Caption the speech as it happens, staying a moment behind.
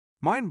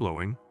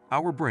Mind-blowing,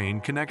 our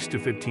brain connects to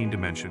 15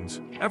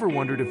 dimensions. Ever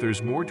wondered if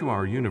there's more to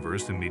our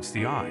universe than meets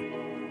the eye?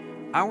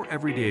 Our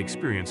everyday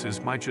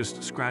experiences might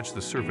just scratch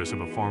the surface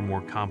of a far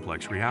more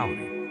complex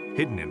reality,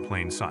 hidden in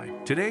plain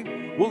sight.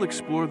 Today, we'll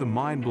explore the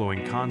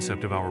mind-blowing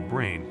concept of our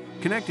brain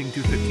connecting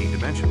to 15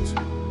 dimensions.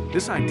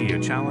 This idea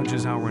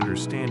challenges our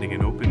understanding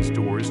and opens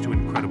doors to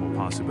incredible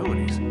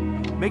possibilities,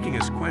 making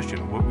us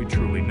question what we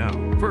truly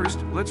know.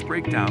 First, let's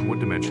break down what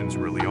dimensions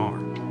really are.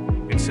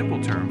 In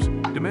simple terms,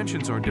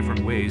 dimensions are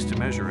different ways to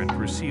measure and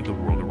perceive the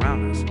world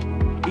around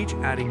us, each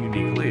adding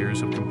unique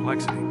layers of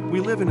complexity. We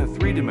live in a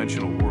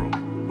three-dimensional world,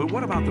 but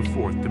what about the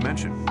fourth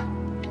dimension?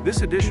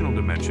 This additional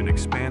dimension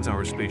expands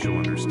our spatial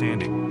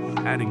understanding,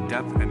 adding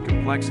depth and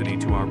complexity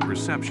to our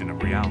perception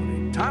of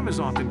reality. Time is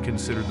often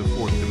considered the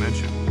fourth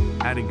dimension,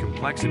 adding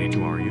complexity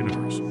to our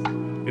universe.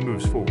 It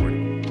moves forward,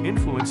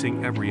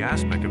 influencing every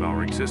aspect of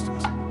our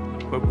existence.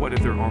 But what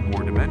if there are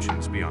more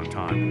dimensions beyond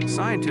time?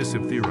 Scientists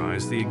have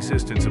theorized the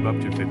existence of up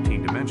to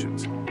 15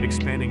 dimensions,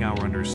 expanding our understanding